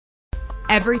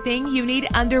Everything you need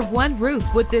under one roof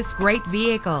with this great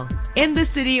vehicle. In the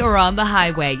city or on the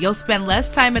highway, you'll spend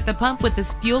less time at the pump with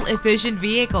this fuel-efficient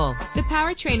vehicle. The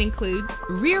powertrain includes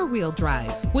rear-wheel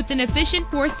drive with an efficient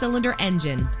 4-cylinder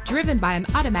engine driven by an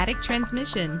automatic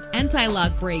transmission.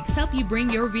 Anti-lock brakes help you bring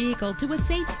your vehicle to a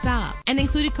safe stop. An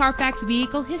included Carfax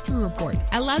Vehicle History Report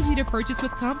allows you to purchase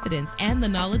with confidence and the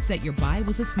knowledge that your buy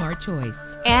was a smart choice.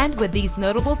 And with these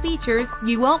notable features,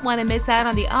 you won't want to miss out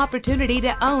on the opportunity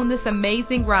to own this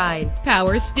amazing ride.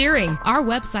 Power steering. Our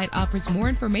website offers more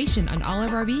information on all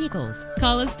of our vehicles.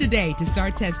 Call us today to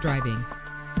start test driving.